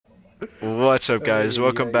What's up, guys?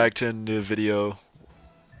 Welcome Yeah. back to a new video.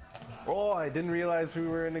 Oh, I didn't realize we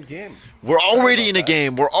were in a game. We're Sorry already about in a that.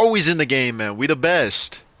 game. We're always in the game, man. We the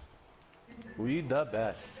best. We the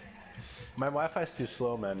best. My Wi-Fi's too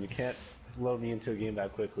slow, man. You can't load me into a game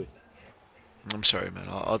that quickly. I'm sorry, man.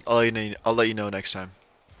 I'll let you know next time.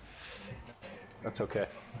 That's okay.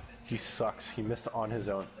 He sucks. He missed on his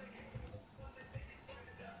own.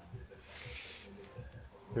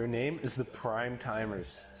 Their name is the Prime Timers.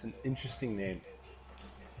 It's an interesting name.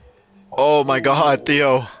 Oh my God, Oh,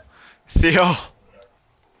 Theo. Theo.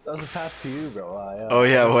 that was a pass to you, bro. Oh I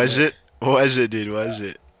yeah, never was it? miss. Was it, dude? Was Yeah.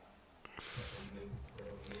 it?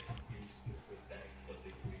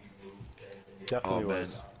 Oh Definitely man.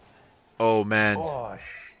 was. Oh man. Oh,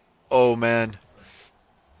 Oh man.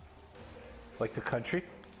 like the country?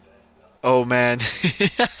 Oh man.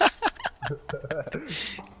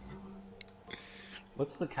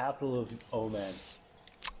 What's the capital of Oman?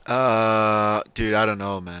 Dude, I don't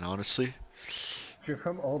know, man. Honestly. If you're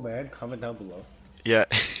from Oman, comment down below. Yeah.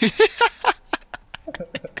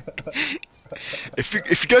 If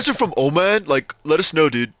you guys are from Oman, like, let us know,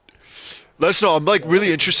 dude. Let us know. I'm like Yeah,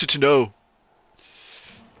 really interested to know.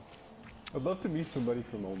 I'd love to meet somebody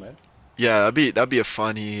from Oman. Yeah, that'd be a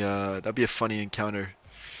funny encounter.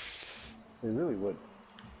 They really would.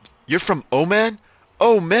 You're from Oman?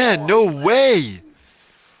 Oh man, Oh, no way!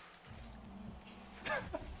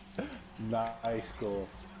 nice goal.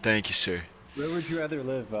 Thank you, sir. Where would you rather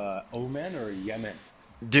live, Oman or Yemen?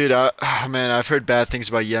 Dude, man, I've heard bad things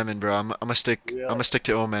about Yemen, bro. I'm Really? gonna stick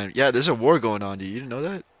to Oman. Yeah, there's a war going on, dude. You didn't know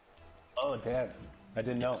that? Oh, damn. I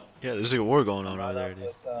didn't know. Yeah, there's a war going I'm on over not there, up dude.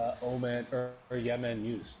 with Oman or Yemen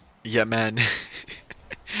news. Yeah, man.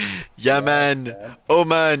 Yeah, Yes, man. man.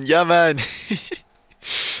 Oman, yeah, man.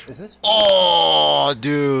 Is this real? Oh,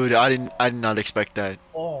 dude, I did not expect that.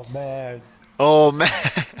 Oh, man. Oh man.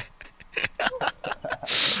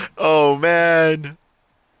 Oh man.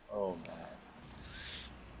 Oh, man.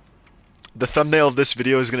 The thumbnail of this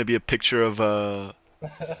video is gonna be a picture of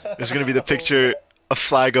is gonna be the Oh, picture, a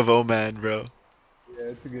flag of Oman, bro. yeah,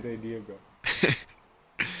 it's a good idea, bro.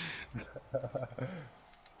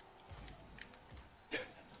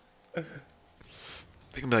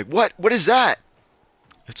 They're gonna be like, what? What is that?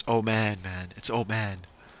 It's Oman, man. It's Oman.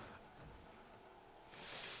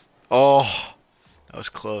 Oh, that was That's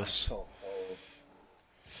close. so close.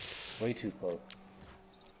 Way too close.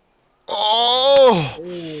 Oh,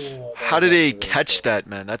 Oh, that how was did they actually really catch close. that,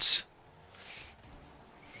 man?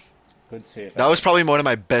 Good save, That was Evan. probably one of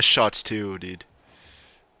my best shots too, dude.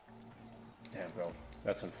 Damn, bro.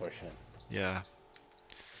 That's unfortunate. Yeah,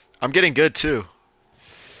 I'm getting good too.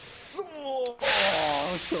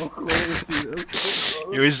 Oh, so close, dude. That was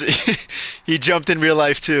so It close. was he jumped in real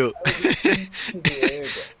life too. I was into the air,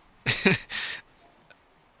 bro.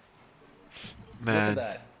 Look at Man,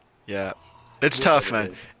 that. yeah. It's Look tough, at man.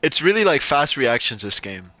 it is. It's really like fast reactions this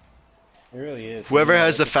game. It really is. And Whoever you know,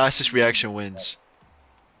 has like the it's fastest reaction wins.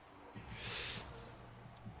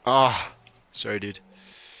 Ah, sorry, dude.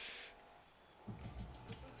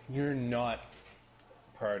 you're not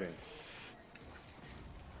parting.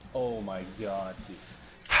 Oh my god, dude.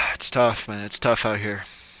 It's tough, man. It's tough out here.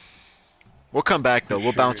 We'll come back For though.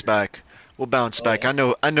 We'll sure. bounce back. We'll bounce Oh back.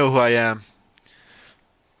 yeah. I know who I am.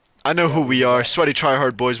 I know Yeah, who we we the are. best. Sweaty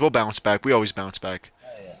tryhard boys. We'll bounce back. We always bounce back. Oh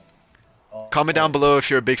yeah. Oh, Comment down oh. below if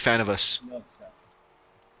you're a big fan of us. No,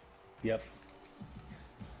 yep.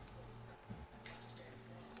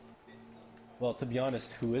 Well, to be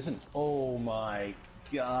honest, who isn't? Oh my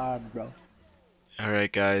god, bro. All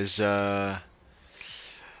right, guys.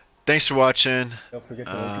 Thanks for watching. Don't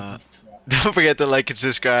forget to like and Uh, subscribe. don't forget to like and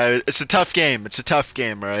subscribe. It's a tough game. It's a tough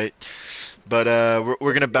game, right? But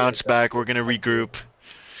we're gonna Yeah, bounce back. We're gonna regroup.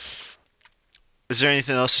 Is there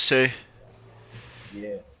anything else to say?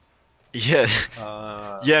 yeah. Yeah.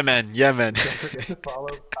 Uh, Yeah, man. Yeah, man. don't forget to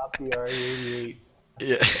follow Copy R88.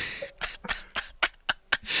 Yeah.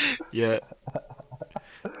 Yeah.